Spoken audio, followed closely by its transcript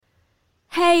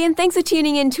Hey, and thanks for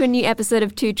tuning in to a new episode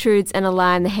of Two Truths and a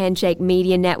Lie on the Handshake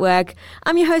Media Network.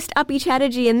 I'm your host, Uppy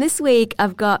Chatterjee, and this week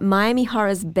I've got Miami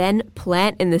Horror's Ben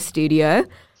Plant in the studio,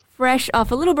 fresh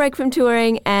off a little break from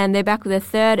touring, and they're back with a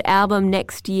third album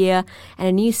next year and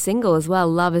a new single as well,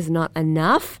 Love Is Not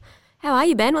Enough. How are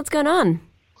you, Ben? What's going on?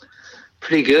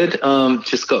 Pretty good.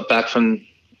 Just got back from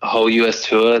a whole US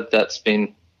tour that's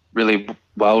been really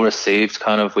well received.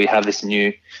 We have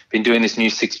been doing this new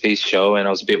 6-piece show, and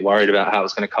I was a bit worried about how it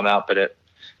was going to come out, but it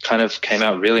kind of came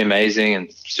out really amazing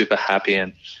and super happy.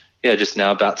 And yeah, just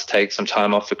now about to take some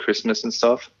time off for Christmas and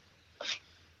stuff.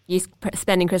 You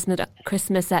spending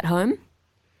Christmas at home?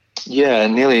 Yeah,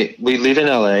 nearly. We live in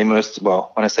LA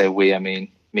when I say we, I mean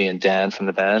me and Dan from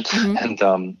the band,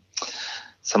 and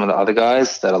some of the other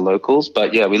guys that are locals.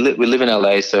 But yeah, we live in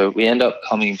LA, so we end up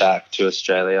coming back to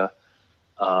Australia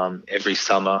every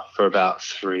summer for about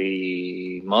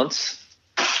 3 months.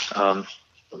 Yeah,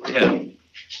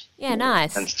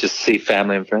 nice. And just see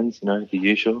family and friends, the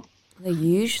usual.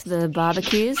 The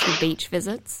barbecues, the beach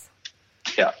visits.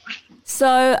 Yeah.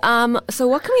 So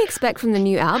what can we expect from the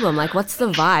new album? Like, what's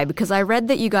the vibe? Because I read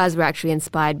that you guys were actually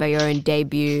inspired by your own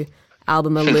debut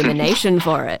album, Illumination,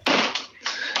 for it.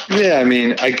 Yeah, I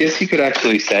mean, I guess you could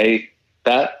actually say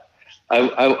that.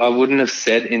 I wouldn't have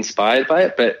said inspired by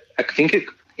it, but I think it,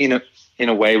 in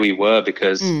a way we were,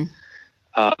 because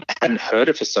I hadn't heard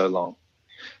it for so long.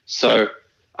 So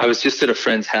I was just at a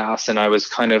friend's house, and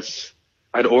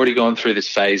I'd already gone through this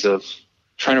phase of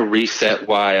trying to reset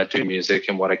why I do music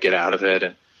and what I get out of it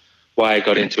and why I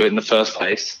got into it in the first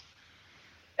place.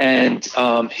 And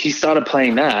he started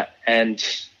playing that, and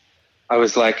I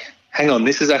was like, hang on,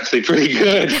 this is actually pretty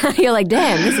good. You're like,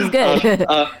 damn, this is good.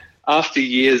 After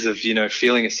years of,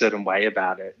 feeling a certain way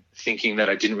about it, thinking that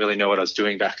I didn't really know what I was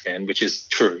doing back then, which is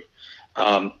true.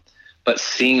 But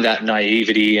seeing that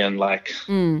naivety and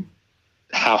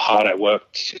how hard I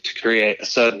worked to create a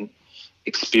certain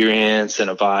experience and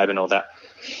a vibe and all that.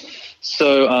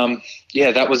 So,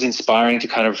 that was inspiring to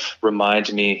kind of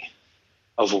remind me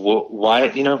of why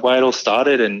it all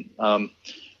started. And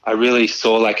I really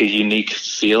saw like a unique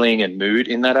feeling and mood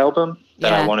in that album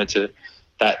that I wanted to,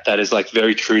 that is like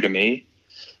very true to me.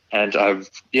 And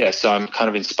so I'm kind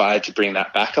of inspired to bring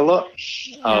that back a lot.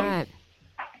 Right.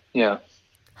 Yeah.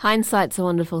 Hindsight's a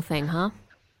wonderful thing, huh?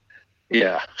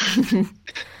 Yeah.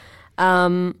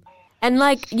 And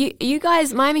like you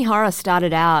guys, Miami Horror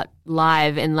started out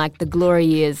live in like the glory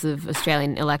years of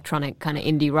Australian electronic kind of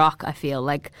indie rock, I feel.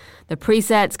 Like the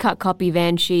Presets, Cut Copy,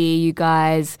 Banshee, you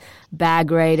guys, Bag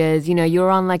Raiders,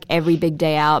 you're on like every big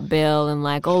day out bill and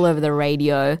like all over the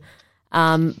radio.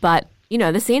 But,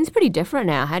 the scene's pretty different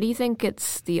now. How do you think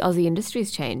the Aussie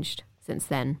industry's changed since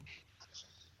then?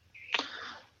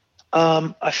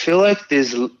 I feel like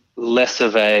there's less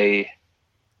of a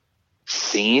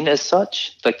scene as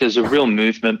such. Like there's a real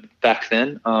movement back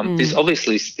then. There's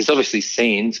obviously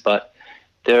scenes, but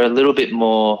they're a little bit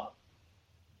more,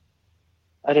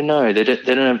 I don't know, they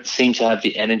don't seem to have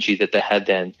the energy that they had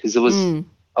then, because there was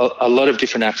a lot of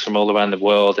different acts from all around the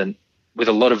world and with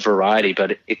a lot of variety,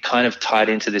 but it kind of tied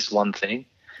into this one thing.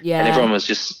 Yeah. And everyone was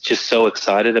just so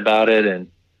excited about it. And,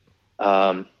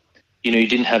 you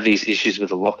didn't have these issues with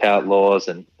the lockout laws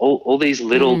and all these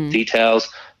little details.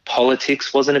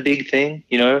 Politics wasn't a big thing,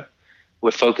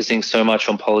 We're focusing so much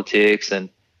on politics and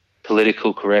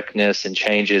political correctness and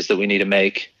changes that we need to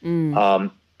make,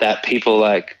 that people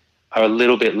like are a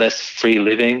little bit less free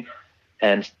living,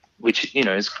 and which,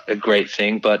 is a great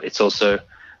thing, but it's also,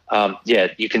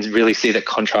 you can really see the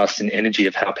contrast in energy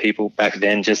of how people back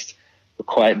then just were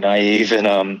quite naive,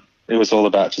 and it was all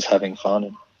about just having fun.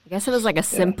 And, I guess it was like a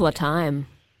simpler time.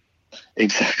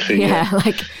 Exactly. Yeah,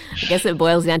 like I guess it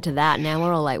boils down to that. Now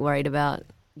we're all like worried about,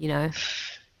 Well,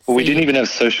 we didn't even have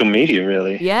social media,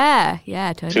 really. Yeah,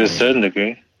 totally. To a certain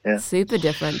degree. Yeah. Super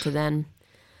different to then.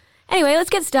 Anyway, let's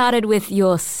get started with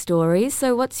your story.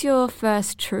 So what's your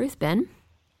first truth, Ben?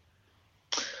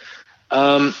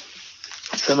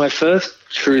 So my first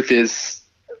truth is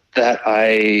that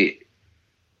I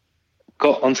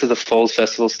got onto the Falls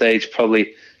Festival stage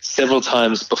probably several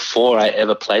times before I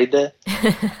ever played there.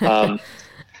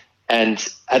 And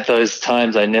at those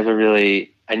times I never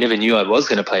knew I was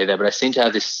going to play there, but I seemed to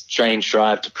have this strange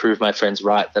drive to prove my friends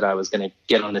right that I was going to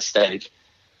get on the stage.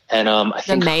 And I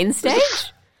think the main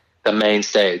stage? The main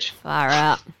stage. Far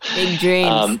out. Big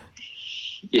dreams.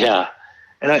 Yeah.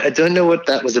 And I don't know what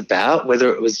that was about,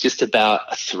 whether it was just about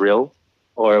a thrill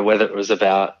or whether it was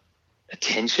about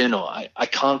attention, or I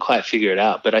can't quite figure it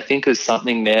out. But I think there's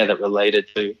something there that related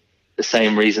to the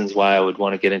same reasons why I would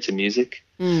want to get into music.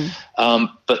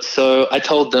 But so I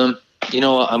told them, you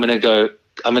know what, I'm going to go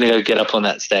go get up on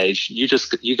that stage. You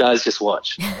guys just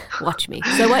watch. Watch me.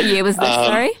 So what year was this,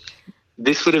 sorry?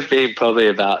 This would have been probably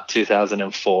about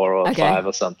 2004 or 5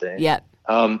 or something. Yep.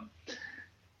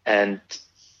 And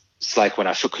it's like when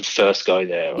I could first go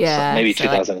there. Or maybe so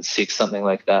 2006, something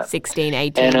like that. 16,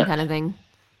 18 kind of thing.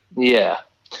 Yeah.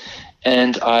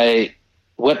 And I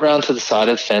went round to the side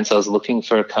of the fence. I was looking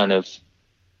for a kind of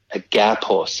a gap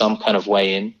or some kind of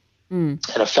way in. And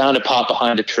I found a part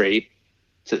behind a tree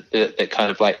that kind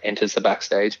of like enters the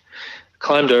backstage.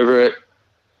 Climbed over it,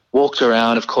 walked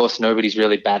around. Of course, nobody's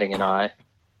really batting an eye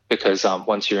because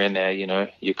once you're in there, you know,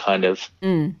 you're kind of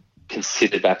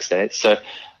considered backstage. So,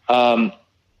 and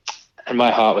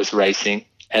my heart was racing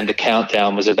and the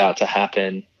countdown was about to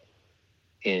happen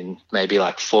in maybe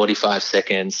like 45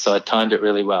 seconds. So I timed it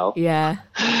really well. Yeah.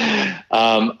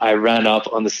 I ran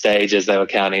up on the stage as they were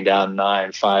counting down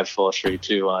 9, 5, 4, 3,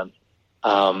 2, 1.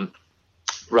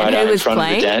 Right out in front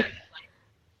of the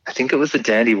I think it was the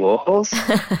Dandy Warhols.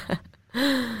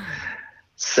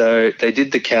 So they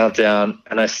did the countdown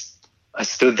and I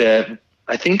stood there.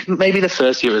 I think maybe the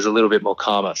first year was a little bit more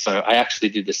calmer. So I actually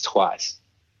did this twice.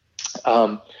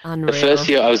 The first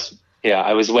year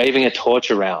I was waving a torch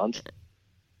around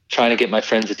trying to get my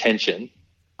friend's attention.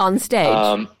 On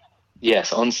stage?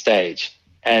 Yes, on stage.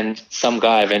 And some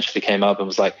guy eventually came up and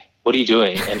was like, what are you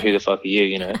doing? And who the fuck are you,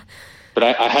 you know? But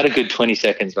I had a good 20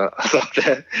 seconds. But I was up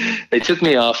there. They took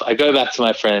me off. I go back to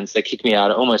my friends. They kicked me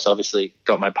out. I almost obviously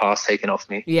got my pass taken off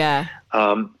me. Yeah.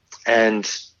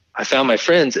 And I found my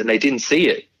friends and they didn't see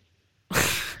it.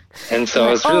 And so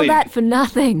I was really... all that for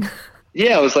nothing.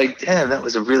 Yeah, I was like, damn, that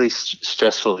was a really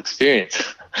stressful experience.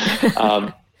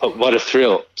 But what a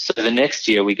thrill. So the next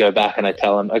year we go back and I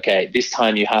tell them, okay, this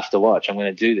time you have to watch. I'm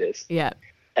going to do this. Yeah.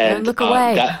 And don't look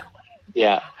away.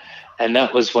 And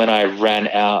that was when I ran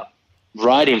out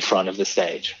right in front of the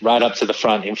stage, right up to the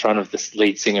front in front of the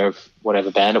lead singer of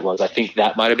whatever band it was. I think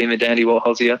that might have been the Dandy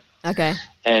Warhols year. Okay.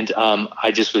 And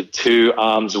I just with 2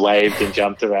 arms waved and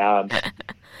jumped around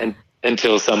and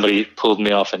until somebody pulled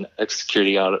me off and a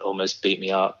security guard almost beat me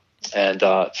up and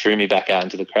threw me back out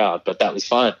into the crowd. But that was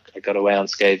fine. I got away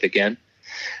unscathed again.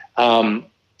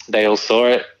 They all saw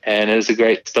it and it was a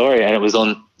great story. And it was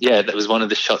that was one of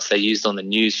the shots they used on the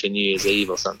news for New Year's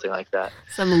Eve or something like that.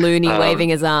 Some loony waving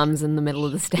his arms in the middle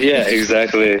of the stage. Yeah,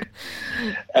 exactly.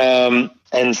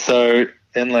 And so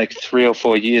then like 3 or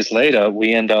 4 years later,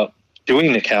 we end up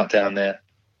doing the countdown there.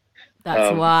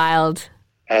 That's wild.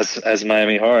 As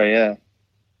Miami Horror, yeah.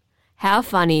 How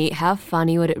funny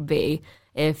would it be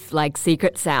if like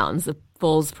Secret Sounds, the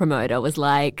Falls promoter, was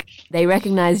like, they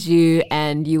recognized you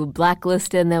and you were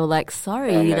blacklisted and they were like,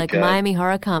 sorry, like God. Miami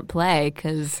Horror can't play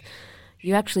because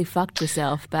you actually fucked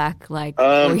yourself back like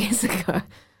 4 years ago.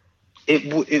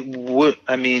 It would,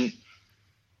 I mean,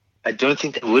 I don't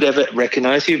think they would ever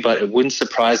recognize you, but it wouldn't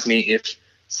surprise me if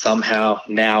somehow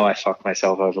now I fuck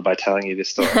myself over by telling you this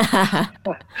story.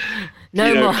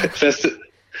 More.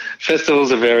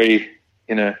 Festivals are very,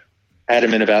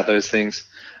 adamant about those things.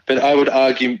 But I would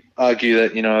argue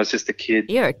that, I was just a kid.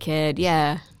 You're a kid,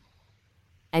 yeah.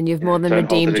 And you've more than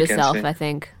redeemed yourself, I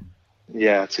think.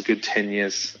 Yeah, it's a good 10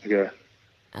 years ago.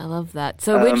 I love that.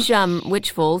 So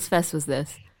which Falls Fest was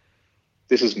this?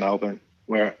 This is Melbourne,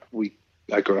 where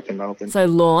I grew up in Melbourne. So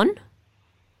Lorne?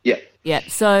 Yeah. Yeah.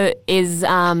 So is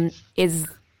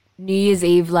New Year's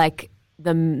Eve like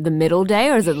the middle day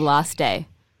or is it the last day?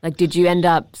 Like, did you end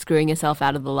up screwing yourself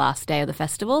out of the last day of the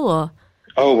festival or?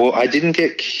 Oh, well, I didn't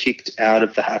get kicked out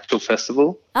of the actual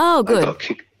festival. Oh, good.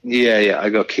 I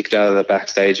got kicked out of the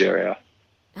backstage area.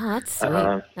 Oh, that's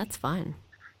sweet. That's fine.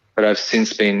 But I've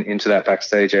since been into that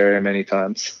backstage area many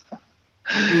times.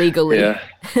 Legally. Yeah,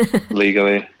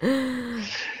 legally.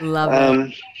 Love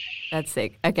it. That's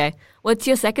sick. Okay. What's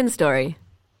your second story?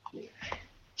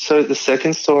 So the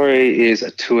second story is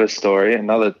a tour story.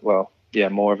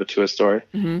 More of a tour story.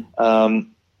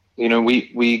 Mm-hmm.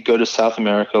 We go to South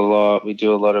America a lot. We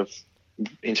do a lot of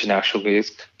international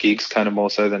gigs kind of more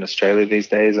so than Australia these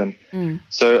days. And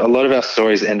so a lot of our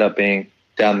stories end up being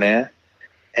down there.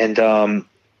 And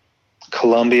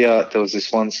Colombia, there was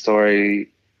this one story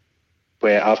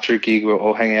where after a gig, we were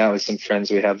all hanging out with some friends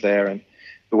we have there. And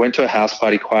we went to a house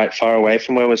party quite far away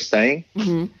from where we're staying.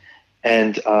 Mm-hmm.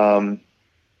 And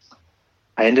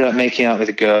I ended up making out with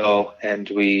a girl and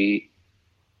we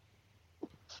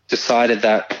decided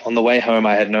that on the way home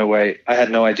I had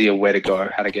no idea where to go,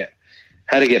 how to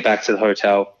get back to the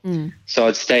hotel. So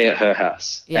I'd stay at her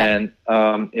house. And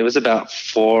it was about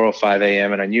 4 or 5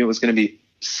 a.m. and I knew it was going to be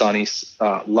sunny,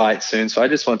 light soon, so I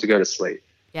just wanted to go to sleep.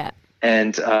 Yeah.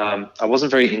 And I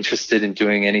wasn't very interested in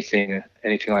doing anything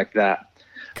like that.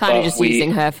 Kind of But just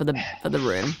using her for the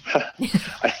room.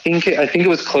 I think it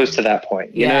was close to that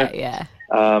point. You know? Yeah.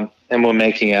 And we're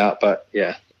making out, but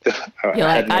yeah. You're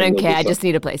like, I don't care. I just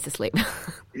need a place to sleep.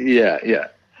 Yeah.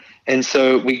 And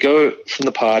so we go from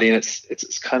the party, and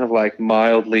it's kind of like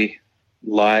mildly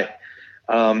light,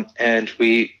 and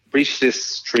we reach this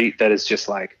street that is just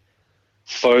like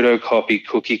photocopy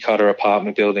cookie cutter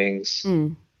apartment buildings,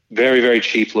 very, very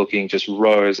cheap looking, just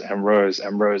rows and rows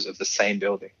and rows of the same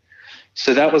building.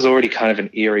 So that was already kind of an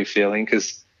eerie feeling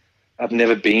because I've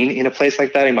never been in a place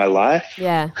like that in my life.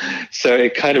 Yeah. So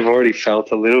it kind of already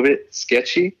felt a little bit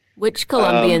sketchy. Which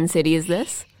Colombian city is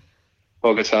this?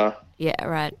 Bogota. Yeah,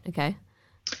 right. Okay.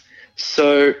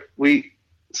 So we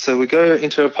go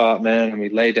into an apartment and we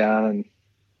lay down and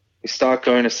we start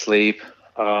going to sleep.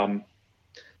 I'm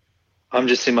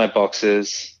just in my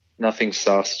boxers, nothing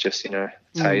sus, just, that's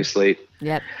how you sleep.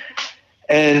 Yep.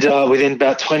 And within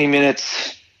about 20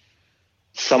 minutes,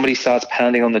 somebody starts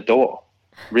pounding on the door.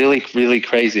 Really, really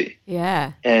crazy.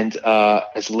 Yeah. And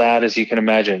as loud as you can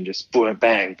imagine, just boom,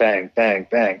 bang, bang, bang,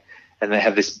 bang. And they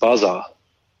have this buzzer.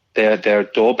 Their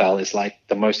doorbell is like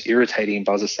the most irritating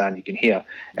buzzer sound you can hear.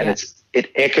 And it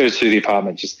echoes through the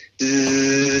apartment, just and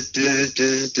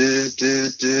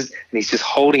he's just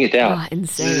holding it down. Oh,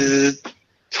 insane.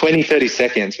 20, 30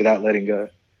 seconds without letting go.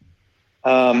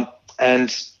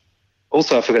 And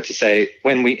also I forgot to say,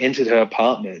 when we entered her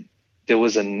apartment,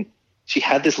 she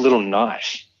had this little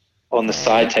knife on the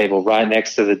side table right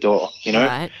next to the door,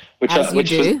 Right. which As you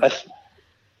do.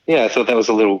 I thought that was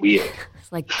a little weird.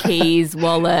 It's like keys,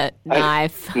 wallet,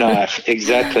 knife. Knife,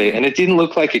 exactly. And it didn't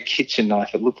look like a kitchen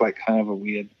knife. It looked like kind of a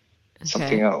weird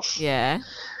something else. Yeah.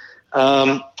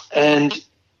 And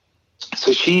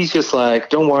so she's just like,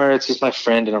 don't worry, it's just my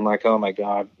friend. And I'm like, oh my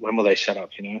God, when will they shut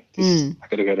up? I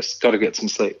gotta get some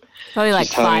sleep. Probably like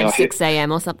 5, 6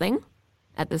 a.m. or something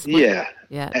at this point.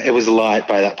 Yeah. It was light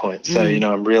by that point. So,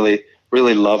 I'm really,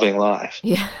 really loving life.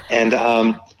 Yeah.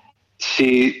 And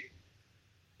she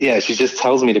just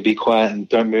tells me to be quiet and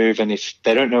don't move. And if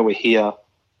they don't know we're here,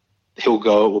 he'll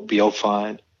go, it will be all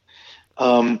fine.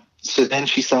 So then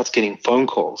she starts getting phone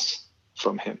calls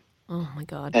from him. Oh my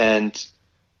God. And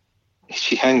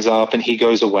she hangs up and he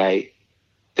goes away.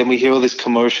 Then we hear all this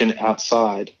commotion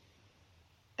outside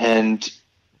and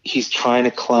he's trying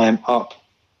to climb up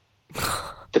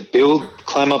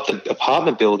the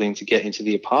apartment building to get into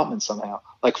the apartment somehow,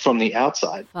 like from the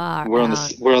outside. We're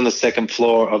on the second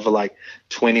floor of a like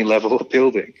 20 level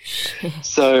building.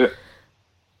 So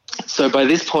by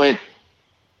this point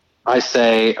I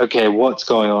say, okay, what's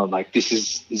going on? Like,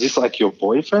 is this like your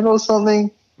boyfriend or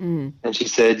something? And she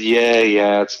said,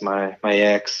 yeah, it's my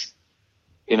ex.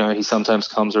 He sometimes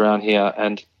comes around here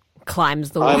and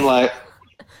climbs the wall. I'm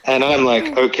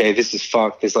like, okay, this is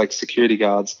fucked. There's like security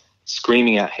guards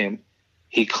screaming at him.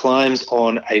 He climbs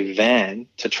on a van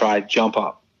to try jump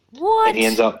up. What? And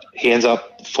he ends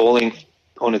up falling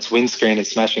on its windscreen and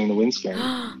smashing the windscreen.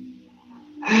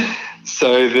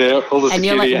 So all the security, and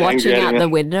you're like watching out the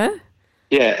window?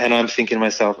 Yeah, and I'm thinking to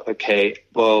myself, okay,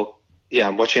 well, yeah,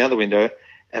 I'm watching out the window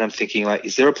and I'm thinking like,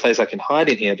 is there a place I can hide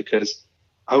in here? Because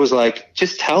I was like,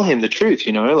 just tell him the truth,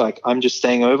 like I'm just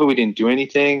staying over. We didn't do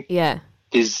anything. Yeah.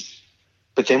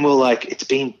 But then we're like, it's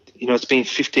been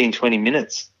 15, 20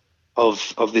 minutes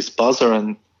of this buzzer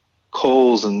and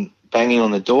calls and banging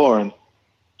on the door. And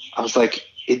I was like,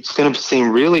 it's going to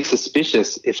seem really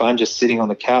suspicious if I'm just sitting on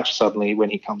the couch suddenly when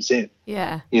he comes in.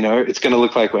 Yeah. It's going to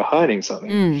look like we're hiding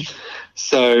something.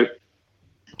 So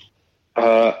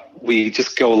we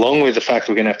just go along with the fact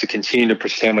we're going to have to continue to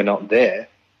pretend we're not there.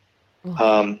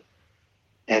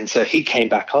 And so he came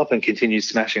back up and continued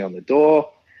smashing on the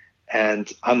door.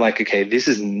 And I'm like, okay, this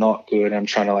is not good. I'm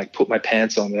trying to like put my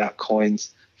pants on without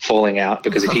coins falling out,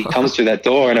 because if he comes through that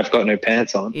door and I've got no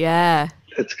pants on,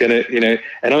 it's going to,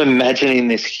 and I'm imagining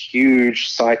this huge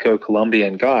psycho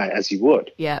Colombian guy, as you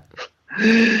would. Yeah.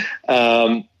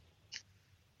 And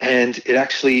it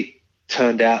actually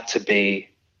turned out to be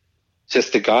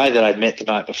just the guy that I'd met the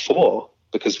night before,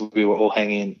 because we were all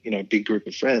hanging in, big group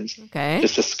of friends. Okay.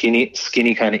 Just a skinny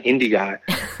kind of indie guy.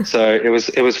 So it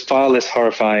was far less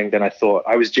horrifying than I thought.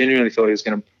 I genuinely thought he was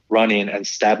going to run in and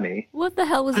stab me. What the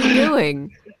hell was he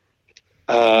doing?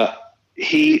 So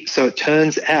it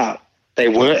turns out they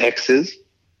were exes,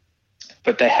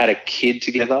 but they had a kid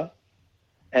together,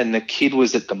 and the kid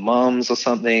was at the mum's or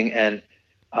something. And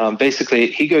basically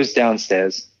he goes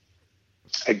downstairs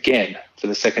again for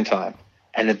the second time.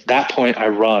 And at that point I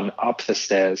run up the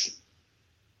stairs.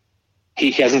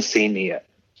 He hasn't seen me yet.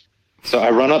 So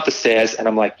I run up the stairs and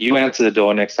I'm like, you answer the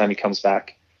door next time he comes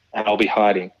back and I'll be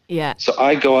hiding. Yeah. So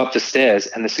I go up the stairs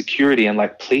and the security and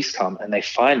like police come and they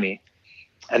find me.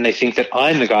 and they think that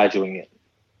I'm the guy doing it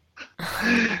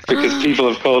because people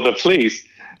have called the police.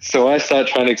 So I start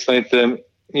trying to explain to them,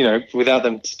 without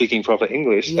them speaking proper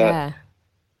English, that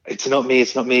it's not me,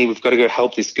 we've got to go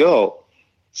help this girl.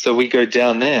 So we go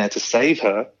down there to save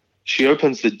her. She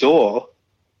opens the door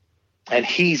and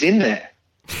he's in there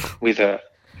with her.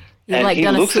 You're and like he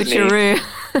gonna looks at switcheroo.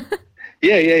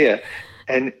 Yeah.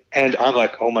 And I'm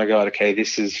like, oh my God, okay,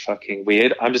 this is fucking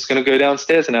weird. I'm just going to go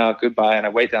downstairs now. Goodbye. And I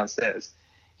wait downstairs.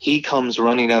 He comes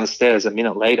running down the stairs a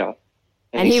minute later.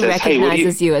 And he says,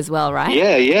 recognizes you as well, right?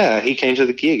 Yeah. He came to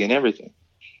the gig and everything.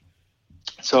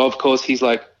 So, of course, he's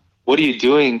like, what are you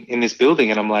doing in this building?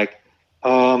 And I'm like,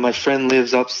 oh, my friend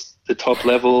lives up the top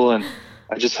level and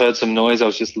I just heard some noise. I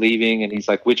was just leaving. And he's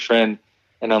like, which friend?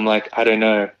 And I'm like, I don't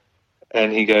know.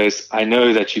 And he goes, I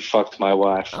know that you fucked my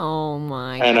wife. Oh,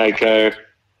 my God.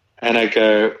 And I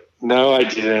go, no, I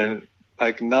didn't.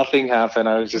 Like, nothing happened.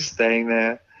 I was just staying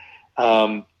there.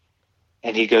 And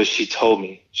he goes, she told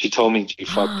me you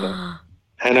fucked her.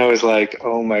 And I was like,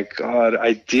 oh my God,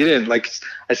 I didn't. Like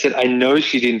I said, I know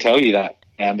she didn't tell you that,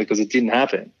 man, because it didn't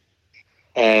happen.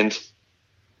 And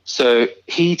so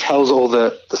he tells all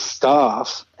the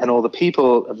staff and all the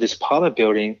people of this apartment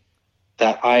building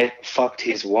that I fucked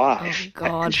his wife. Oh,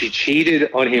 God. And she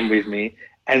cheated on him with me.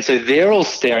 And so they're all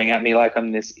staring at me like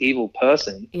I'm this evil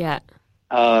person. Yeah.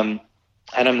 And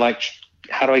I'm like,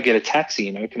 how do I get a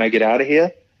taxi? Can I get out of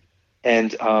here?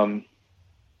 And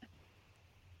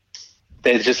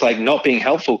they're just like not being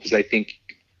helpful because they think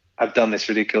I've done this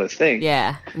ridiculous thing.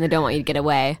 Yeah, and they don't want you to get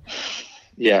away.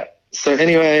 Yeah. So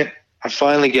anyway, I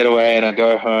finally get away and I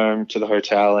go home to the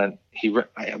hotel and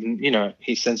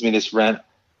he sends me this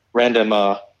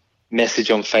random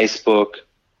message on Facebook.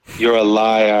 You're a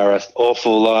liar, an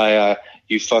awful liar.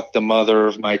 You fucked the mother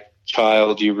of my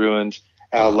child. You ruined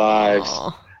our lives.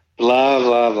 Blah,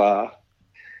 blah, blah.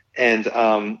 And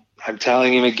I'm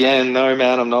telling him again, no,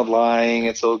 man, I'm not lying.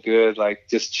 It's all good. Like,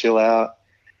 just chill out.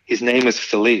 His name is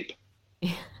Philippe.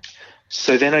 Yeah.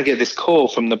 So then I get this call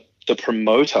from the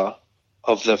promoter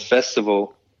of the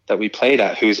festival that we played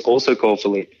at, who's also called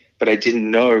Philippe, but I didn't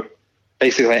know.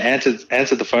 Basically, I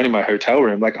answered the phone in my hotel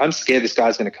room. Like, I'm scared this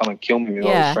guy's going to come and kill me with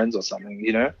all his friends or something,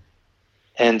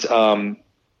 And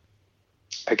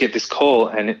I get this call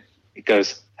and it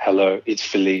goes, hello, it's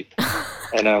Philippe.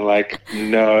 And I'm like,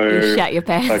 no. You shut your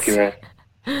pants.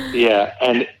 Yeah,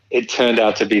 and it turned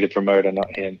out to be the promoter, not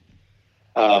him.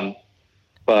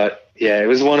 But, yeah, it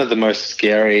was one of the most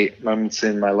scary moments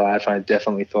in my life. I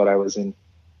definitely thought I was in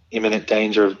imminent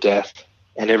danger of death.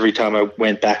 And every time I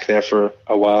went back there for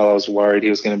a while, I was worried he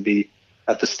was going to be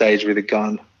at the stage with a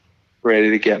gun ready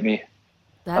to get me.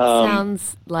 That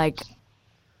sounds like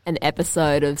an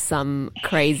episode of some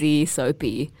crazy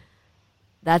soapy.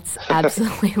 That's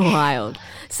absolutely wild.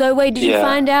 So wait, did you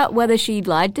find out whether she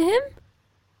lied to him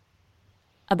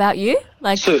about you?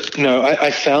 No,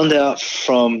 I found out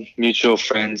from mutual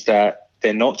friends that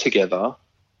they're not together.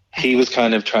 He was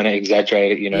kind of trying to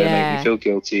exaggerate it, to make me feel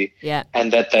guilty. Yeah.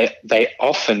 And that they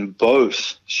often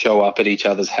both show up at each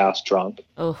other's house drunk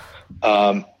in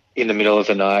the middle of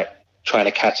the night, trying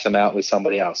to catch them out with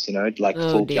somebody else,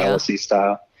 full jealousy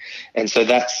style. And so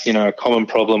that's, a common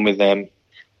problem with them.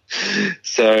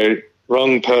 So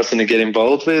wrong person to get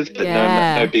involved with, but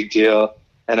no big deal.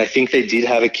 And I think they did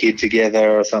have a kid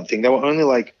together or something. They were only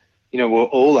we're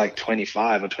all like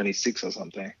 25 or 26 or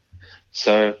something.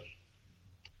 So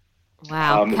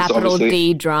wow, capital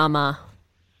D drama.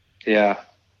 Yeah.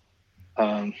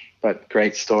 But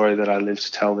great story that I live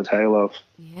to tell the tale of.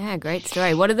 Yeah, great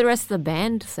story. What did the rest of the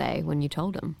band say when you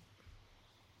told them?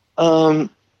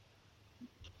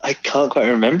 I can't quite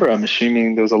remember. I'm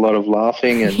assuming there was a lot of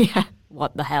laughing and yeah.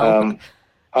 What the hell?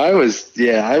 I was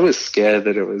scared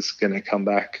that it was going to come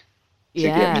back to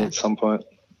get me at some point.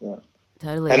 Yeah.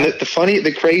 Totally. And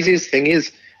the craziest thing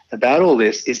is about all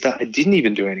this is that I didn't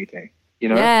even do anything,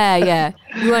 Yeah.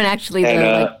 You weren't actually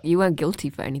you weren't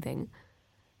guilty for anything.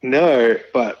 No,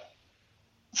 but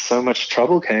so much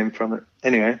trouble came from it.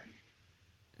 Anyway.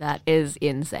 That is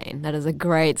insane. That is a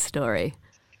great story.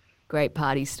 Great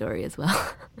party story as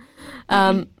well.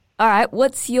 All right,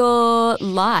 what's your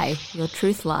lie, your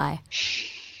truth lie?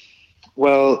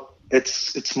 Well,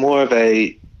 it's more of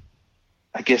a,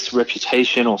 I guess,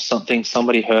 reputation or something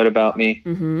somebody heard about me.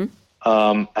 Mm-hmm.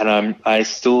 And I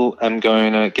still am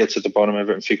going to get to the bottom of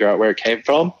it and figure out where it came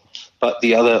from. But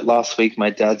last week,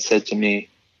 my dad said to me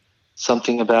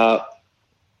something about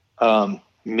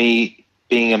me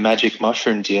being a magic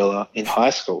mushroom dealer in high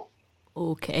school.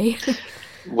 Okay.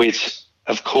 Which,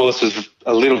 of course, was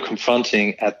a little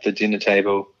confronting at the dinner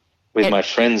table with my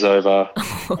friends over.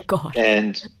 Oh, God.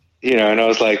 And, and I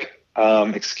was like,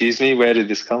 excuse me, where did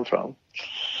this come from?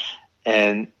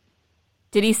 And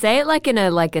Did he say it like in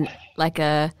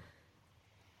a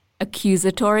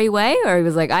accusatory way, or he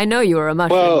was like, "I know you were a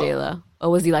mushroom dealer," or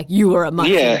was he like, "You were a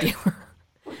mushroom dealer"?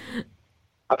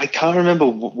 I can't remember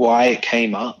why it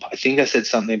came up. I think I said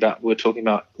something about, we were talking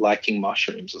about liking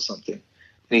mushrooms or something. And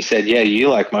he said, "Yeah, you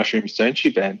like mushrooms, don't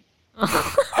you, Ben?"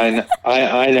 I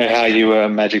know how you were a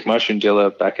magic mushroom dealer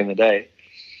back in the day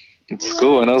in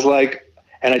school. And I was like,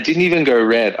 and I didn't even go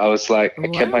red. I was like, I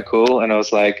kept my cool, and I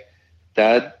was like,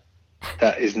 "Dad,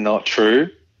 that is not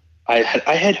true." I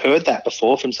had heard that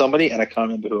before from somebody, and I can't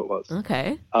remember who it was.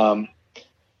 Okay.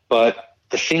 But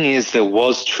the thing is, there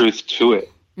was truth to it.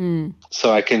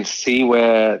 So I can see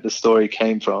where the story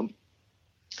came from.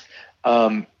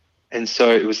 And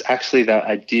so it was actually that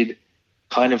I did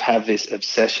kind of have this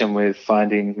obsession with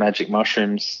finding magic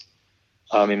mushrooms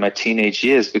in my teenage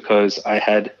years, because I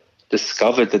had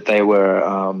discovered that they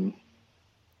were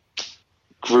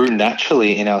grew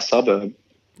naturally in our suburb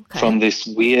from this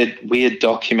weird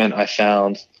document I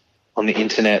found on the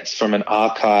internet from an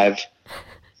archive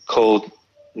called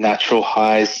Natural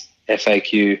Highs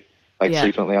FAQ, like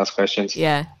frequently asked questions.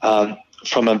 Yeah.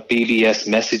 From a BBS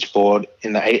message board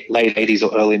in the late 80s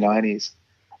or early 90s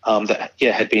that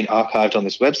had been archived on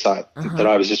this website that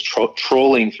I was just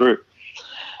trawling through.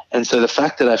 And so the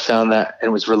fact that I found that and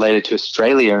it was related to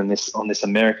Australia on this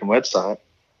American website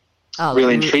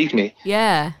really intrigued me.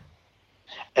 Yeah.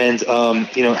 And,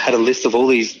 it had a list of all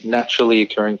these naturally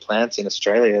occurring plants in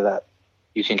Australia that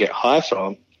you can get high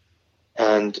from.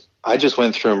 And I just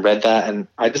went through and read that, and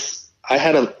I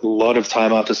had a lot of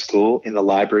time after school in the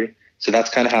library. So that's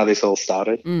kind of how this all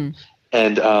started.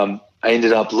 And I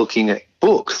ended up looking at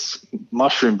books,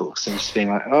 mushroom books, and just being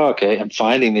like, oh, okay, I'm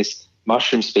finding this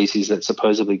mushroom species that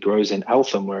supposedly grows in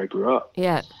Eltham, where I grew up.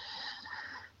 Yeah.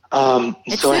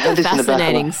 It's so I had this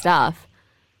fascinating stuff.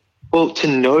 Well, to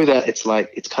know that it's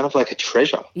kind of like a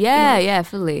treasure. Yeah, yeah,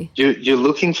 fully. You're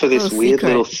looking for this weird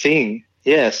little thing,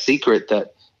 secret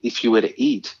that if you were to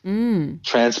eat,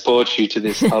 transports you to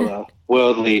this other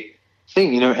worldly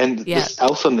thing, and this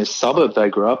Eltham, this suburb that I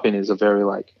grew up in, is a very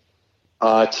like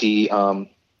arty kind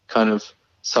of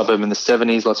suburb in the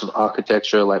 70s, lots of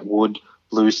architecture like wood,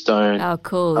 bluestone. Oh,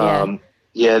 cool,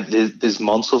 there's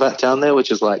Montserrat down there,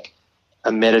 which is like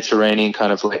a Mediterranean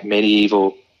kind of like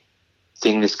medieval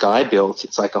thing this guy built.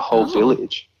 It's like a whole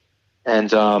village,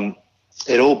 and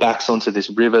it all backs onto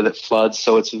this river that floods,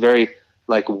 so it's a very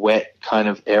like wet kind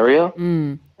of area,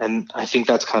 and I think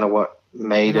that's kind of what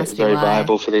made it very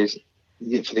viable for these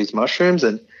mushrooms.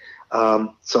 And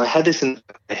so I had this in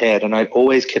my head, and I'd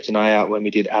always kept an eye out when we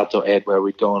did outdoor ed, where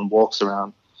we'd go on walks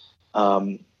around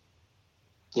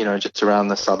just around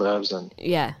the suburbs and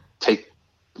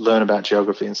learn about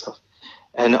geography and stuff.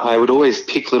 And I would always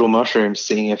pick little mushrooms,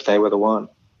 seeing if they were the one.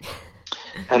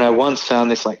 And I once found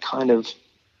this like kind of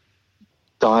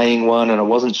dying one, and I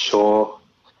wasn't sure.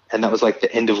 And that was like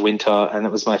the end of winter, and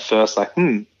it was my first like,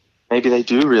 maybe they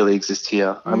do really exist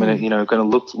here. I'm gonna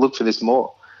look for this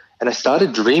more. And I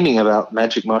started dreaming about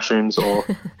magic mushrooms or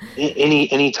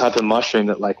any type of mushroom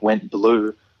that like went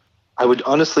blue. I would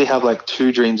honestly have like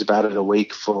 2 dreams about it a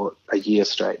week for a year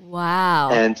straight.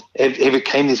 Wow. And it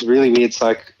became this really weird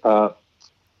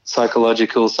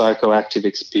psychological, psychoactive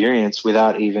experience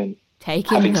without even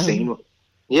having seen.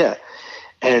 Yeah.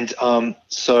 And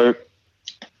so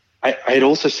I had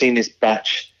also seen this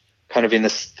batch kind of in the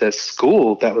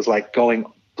school that was like going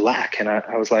black, and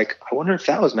I was like, I wonder if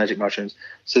that was magic mushrooms.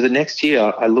 So the next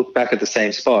year I look back at the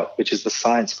same spot, which is the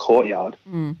science courtyard,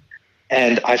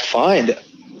 and I find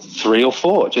 3 or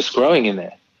 4 just growing in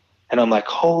there. And I'm like,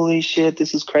 holy shit,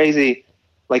 this is crazy.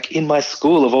 Like in my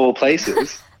school of all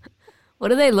places. What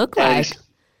do they look like? And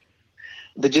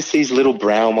they're just these little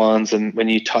brown ones, and when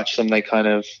you touch them, they kind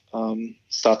of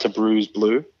start to bruise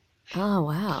blue. Oh,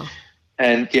 wow.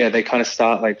 And they kind of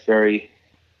start like very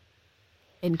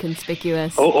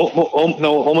inconspicuous. No,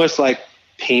 almost like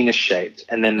penis shaped,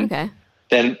 and then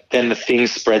then the thing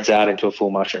spreads out into a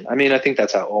full mushroom. I mean, I think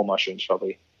that's how all mushrooms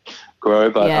probably grow,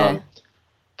 but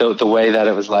the way that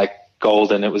it was like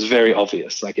golden, it was very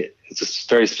obvious. Like it's a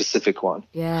very specific one.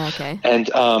 Yeah. Okay. And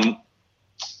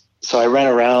so I ran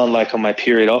around like on my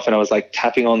period off, and I was like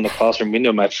tapping on the classroom window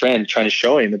of my friend, trying to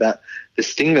show him about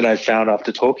this thing that I found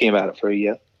after talking about it for a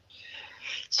year.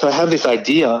 So I have this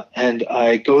idea, and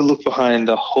I go look behind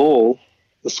the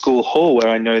school hall, where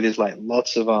I know there's like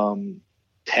lots of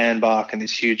tan bark and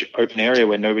this huge open area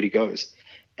where nobody goes.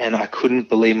 And I couldn't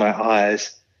believe my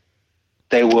eyes.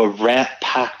 They were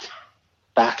packed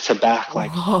back to back,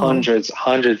 like hundreds,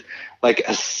 like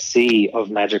a sea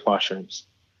of magic mushrooms.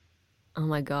 Oh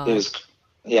my God.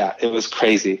 It was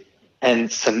crazy.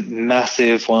 and some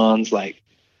massive ones, like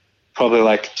probably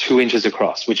like 2 inches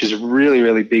across, which is really,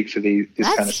 really big for this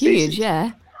kind of species. That's huge,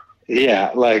 yeah.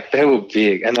 Yeah, like they were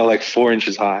big, and they're like 4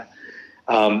 inches high.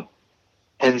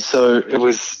 And so it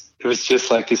was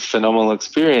just like this phenomenal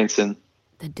experience. And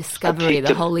the discovery,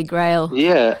 the holy grail.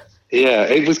 Yeah,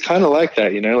 it was kind of like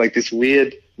that, like this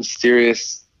weird,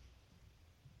 mysterious.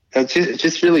 It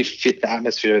just really fit the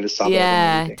atmosphere of the suburb.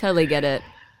 Yeah, totally get it.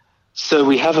 So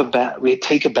we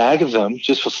take a bag of them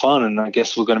just for fun, and I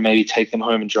guess we're going to maybe take them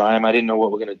home and dry them. I didn't know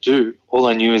what we're going to do. All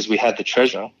I knew is we had the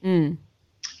treasure. And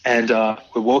we're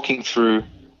walking through.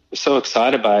 We're so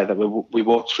excited by it that we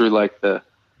walked through like the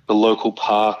local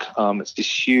park. It's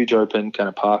this huge open kind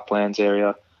of parklands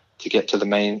area to get to the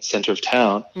main center of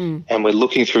town. And we're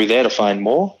looking through there to find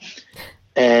more.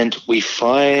 And we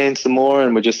find some more,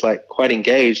 and we're just like quite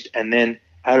engaged. And then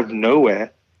out of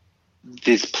nowhere,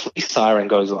 this police siren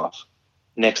goes off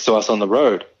next to us on the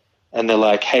road. And they're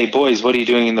like, "Hey boys, what are you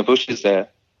doing in the bushes there?"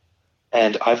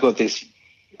 And I've got this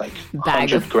like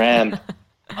 100 gram,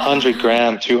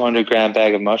 200 gram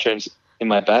bag of mushrooms in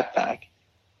my backpack.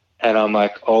 And I'm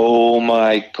like, "Oh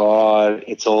my God,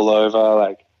 it's all over.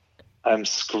 Like I'm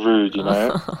screwed,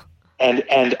 And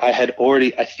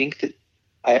I think that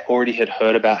I already had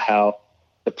heard about how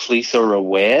the police are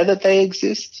aware that they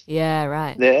exist. Yeah,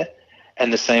 right. There.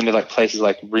 And the same with like places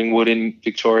like Ringwood in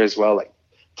Victoria as well. Like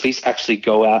police actually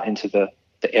go out into the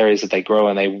areas that they grow,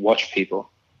 and they watch people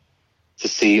to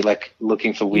see, like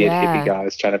looking for weird hippie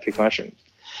guys trying to pick mushrooms.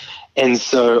 And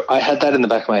so I had that in the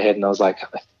back of my head, and I was like,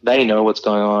 they know what's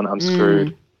going on. I'm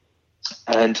screwed.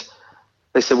 And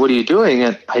they said, "What are you doing?"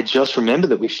 And I just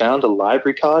remembered that we found a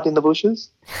library card in the bushes.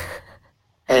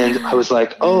 And I was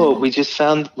like, "Oh, we just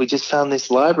found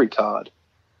this library card."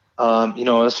 I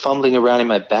was fumbling around in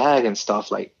my bag and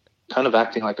stuff, like kind of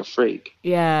acting like a freak.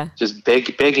 Yeah. Just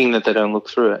begging that they don't look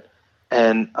through it.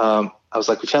 And I was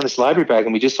like, "We found this library bag,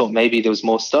 and we just thought maybe there was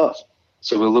more stuff."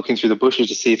 So we're looking through the bushes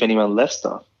to see if anyone left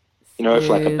stuff. If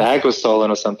like a bag was stolen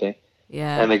or something.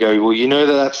 Yeah. And they go, "Well,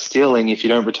 that's stealing if you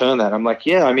don't return that." I'm like,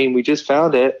 "Yeah, I mean, we just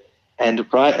found it."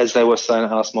 And right as they were starting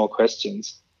to ask more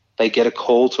questions, they get a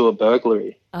call to a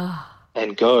burglary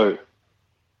and go.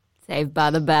 Saved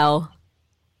by the bell.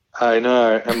 I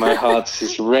know. And my heart's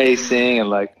just racing, and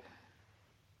like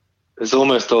it's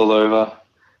almost all over.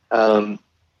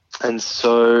 And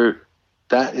so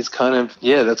that is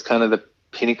that's kind of the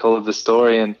pinnacle of the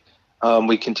story. And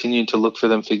we continued to look for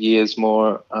them for years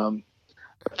more.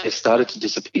 They started to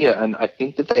disappear, and I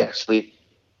think that they actually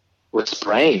were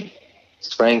spraying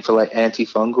for like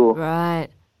antifungal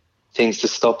things to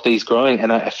stop these growing.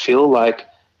 And I feel like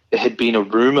there had been a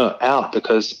rumor out,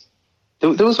 because there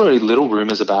was already little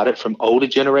rumors about it from older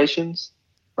generations,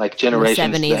 like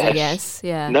generations. In the 70s, I guess.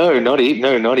 Yeah. No, not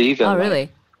even. Oh, really?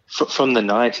 From the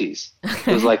 90s.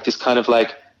 It was like this kind of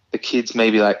like the kids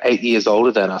maybe like 8 years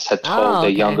older than us had told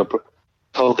their younger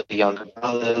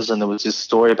brothers, and there was this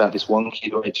story about this one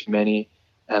kid who ate too many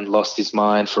and lost his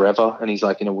mind forever, and he's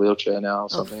like in a wheelchair now or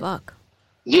something. Oh, fuck.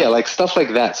 Yeah, like stuff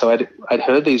like that. So I'd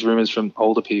heard these rumors from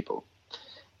older people,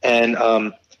 and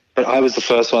but I was the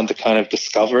first one to kind of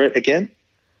discover it again.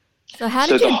 So how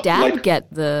did your dad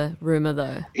get the rumor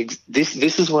though?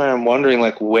 This is where I'm wondering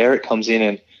like where it comes in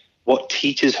and what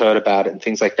teachers heard about it and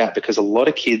things like that, because a lot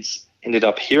of kids ended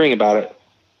up hearing about it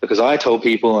because I told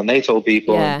people and they told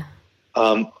people. Yeah.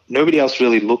 Nobody else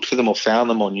really looked for them or found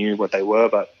them or knew what they were,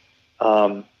 but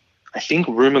I think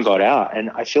rumor got out, and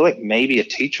I feel like maybe a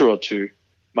teacher or two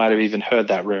might have even heard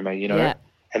that rumor, Yeah.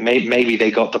 And maybe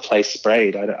they got the place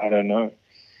sprayed. I don't know.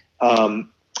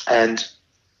 And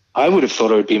I would have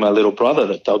thought it would be my little brother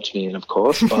that dubbed me in, of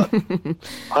course, but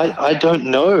I don't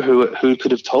know who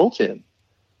could have told him.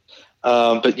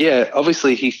 But yeah,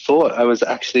 obviously he thought I was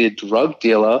actually a drug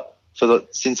dealer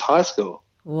since high school.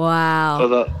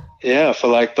 Wow. For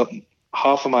like the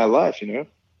half of my life,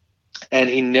 and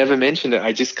he never mentioned it.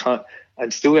 I just can't.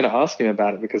 I'm still going to ask him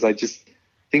about it, because I just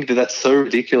think that that's so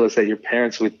ridiculous that your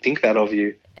parents would think that of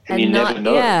you and you never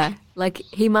know. Yeah, like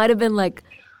he might have been like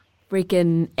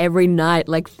freaking every night,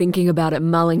 like thinking about it,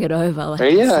 mulling it over.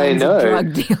 Like, yeah, I know. A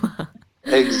drug dealer.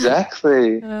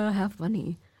 Exactly. Oh, how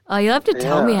funny. Oh, you'll have to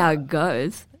tell me how it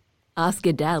goes. Ask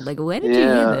your dad, like, where did you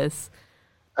hear this?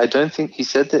 I don't think he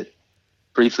said that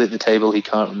briefly at the table. He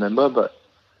can't remember, but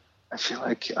I feel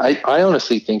like I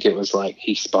honestly think it was like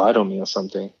he spied on me or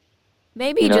something.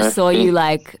 Maybe he just saw you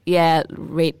like, did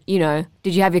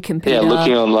you have your computer? Yeah,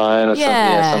 looking online or something.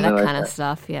 Yeah, something that like kind of that.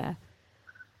 Stuff, yeah.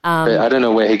 I don't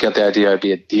know where he got the idea I'd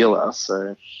be a dealer,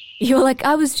 so. You were like,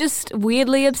 I was just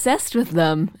weirdly obsessed with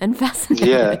them and fascinated.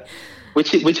 Yeah,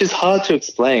 which is hard to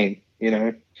explain,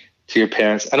 to your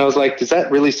parents. And I was like, does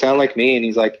that really sound like me? And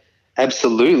he's like,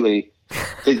 absolutely.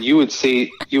 That you would see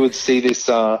this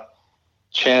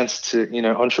chance to,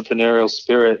 entrepreneurial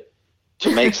spirit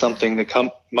to make something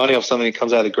money off something that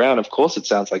comes out of the ground. Of course it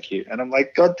sounds like you. And I'm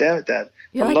like, God damn it, Dad.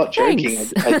 I'm not joking.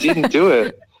 I didn't do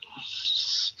it.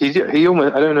 He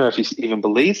almost, I don't know if he even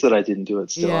believes that I didn't do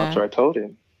it still after I told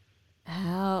him.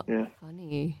 How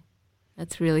funny.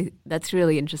 That's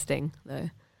really interesting though.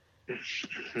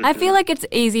 I feel like it's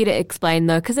easy to explain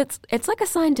though, because it's like a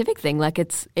scientific thing. Like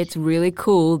it's really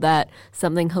cool that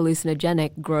something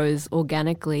hallucinogenic grows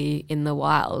organically in the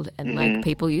wild and like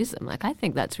people use them. Like I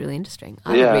think that's really interesting.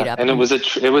 I would read up and it was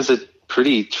a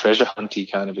pretty treasure hunty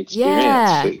kind of experience.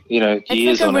 Yeah, for, years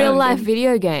it's like a real life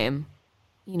video game.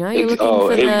 You're looking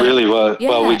for it really was. Yeah.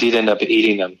 Well, we did end up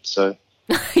eating them. So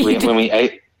when we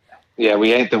ate,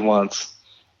 we ate them once,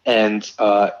 and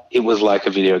it was like a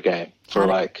video game for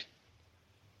like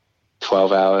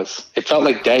 12 hours. It felt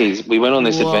like days. We went on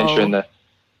this adventure in the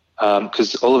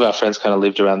because all of our friends kind of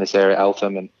lived around this area,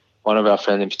 Eltham, and one of our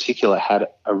friends in particular had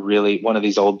one of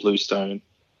these old bluestone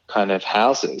kind of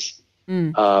houses.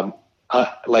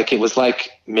 Like it was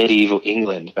like medieval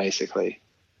England, basically,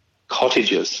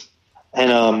 cottages.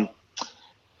 And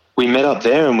we met up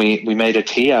there and we made a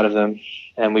tea out of them,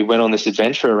 and we went on this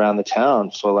adventure around the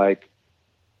town for like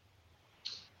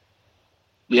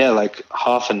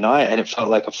half a night, and it felt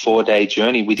like a 4-day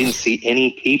journey. We didn't see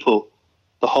any people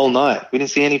the whole night. We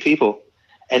didn't see any people.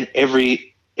 And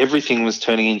everything was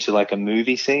turning into like a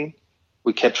movie scene.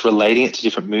 We kept relating it to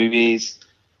different movies.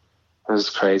 It was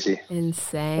crazy.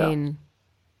 Insane.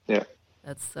 Yeah.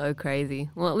 That's so crazy.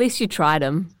 Well, at least you tried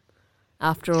them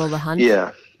after all the hunts.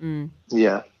 Yeah.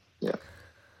 Yeah.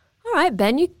 All right,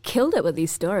 Ben, you killed it with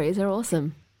these stories. They're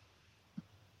awesome.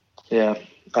 Yeah.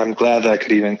 I'm glad that I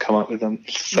could even come up with them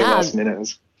so last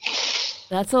minute.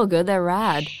 That's all good. They're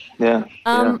rad. Yeah.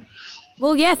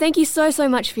 Well, yeah, thank you so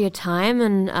much for your time,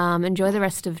 and enjoy the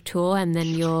rest of tour and then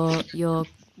your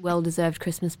well-deserved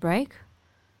Christmas break.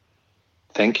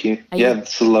 Thank you.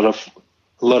 It's a lot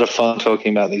of fun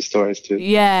talking about these stories too.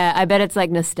 Yeah, I bet it's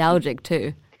like nostalgic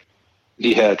too.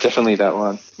 Yeah, definitely that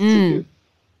one.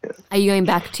 Are you going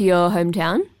back to your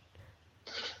hometown?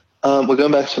 We're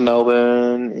going back to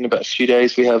Melbourne in about a few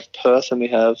days. We have Perth and we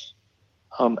have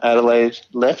Adelaide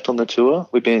left on the tour.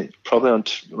 We've been probably on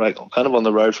on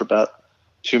the road for about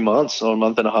 2 months or a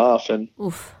month and a half, and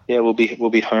we'll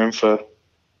be home for a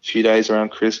few days around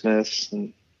Christmas,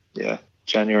 and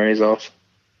January's off.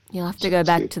 You'll have to go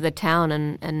back to the town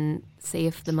and see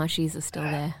if the mushies are still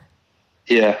there.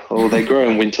 Yeah, well, they grow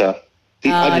in winter.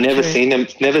 I've never seen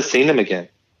them again.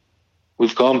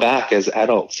 We've gone back as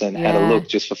adults and had a look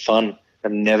just for fun.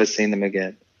 I've never seen them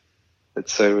again.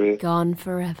 It's so weird. Gone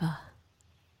forever.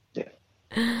 Yeah.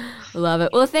 Love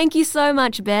it. Well, thank you so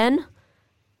much, Ben.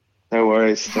 No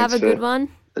worries. Have a good one.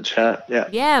 The chat. Yeah.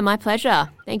 Yeah, my pleasure.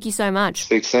 Thank you so much.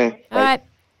 Speak soon. All right.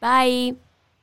 Bye.